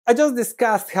I just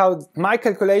discussed how my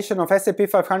calculation of S&P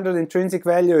 500 intrinsic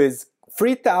value is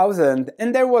 3,000,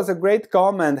 and there was a great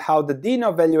comment how the dean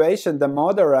of valuation,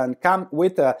 Damodaran, come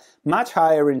with a much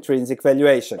higher intrinsic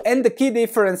valuation. And the key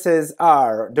differences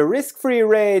are the risk-free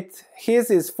rate,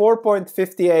 his is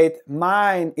 4.58,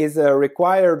 mine is a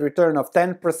required return of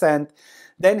 10%.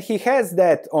 Then he has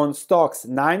that on stocks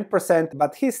 9%,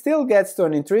 but he still gets to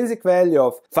an intrinsic value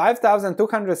of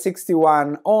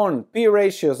 5,261 on P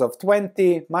ratios of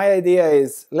 20. My idea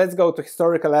is let's go to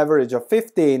historical average of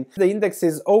 15. The index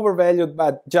is overvalued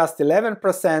by just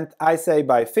 11%, I say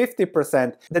by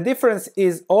 50%. The difference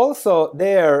is also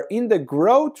there in the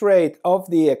growth rate of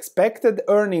the expected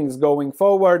earnings going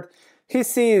forward. He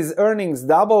sees earnings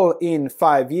double in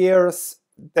 5 years.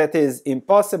 That is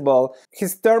impossible.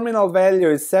 His terminal value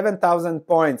is 7,000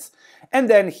 points, and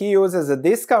then he uses a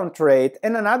discount rate.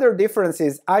 And another difference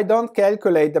is I don't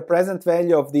calculate the present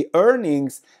value of the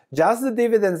earnings, just the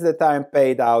dividends that I'm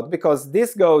paid out, because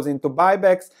this goes into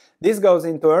buybacks, this goes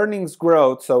into earnings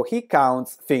growth, so he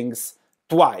counts things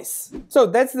twice. So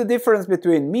that's the difference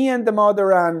between me and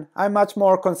Damodaran. I'm much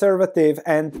more conservative,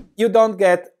 and you don't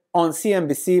get on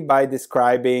CNBC by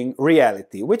describing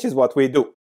reality, which is what we do.